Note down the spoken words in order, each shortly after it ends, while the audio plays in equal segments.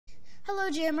Hello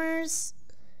Jammers!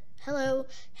 Hello,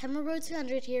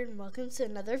 HammerBro200 here and welcome to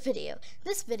another video.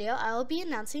 This video I will be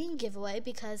announcing a giveaway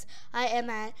because I am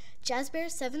at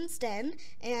Jazzbear7's Den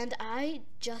and I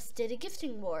just did a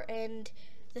gifting war, and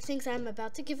the things I'm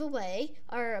about to give away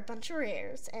are a bunch of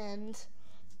rares and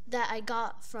that I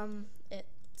got from it.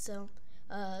 So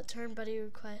turn buddy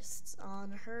requests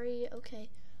on, hurry, okay.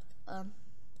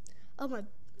 Oh my,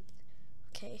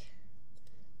 okay.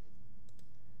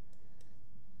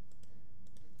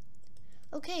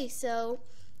 Okay, so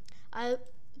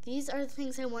these are the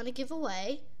things I want to give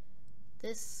away.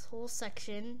 This whole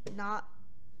section, not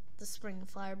the spring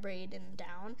flower braid and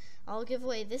down. I'll give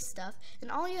away this stuff, and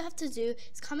all you have to do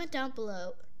is comment down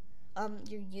below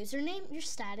your username, your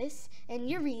status, and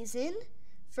your reason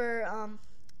for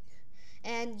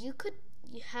and you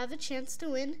have a chance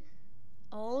to win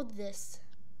all this.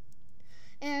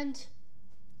 And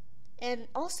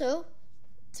also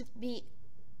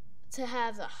to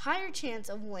have a higher chance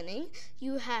of winning,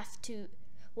 you have to,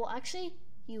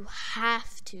 you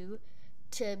have to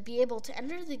be able to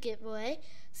enter the giveaway,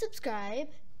 subscribe,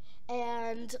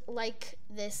 and like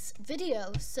this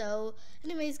video. So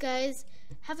anyways guys,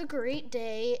 have a great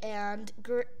day and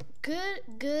good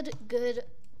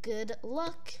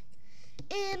luck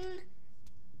in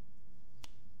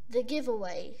the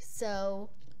giveaway. So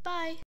bye.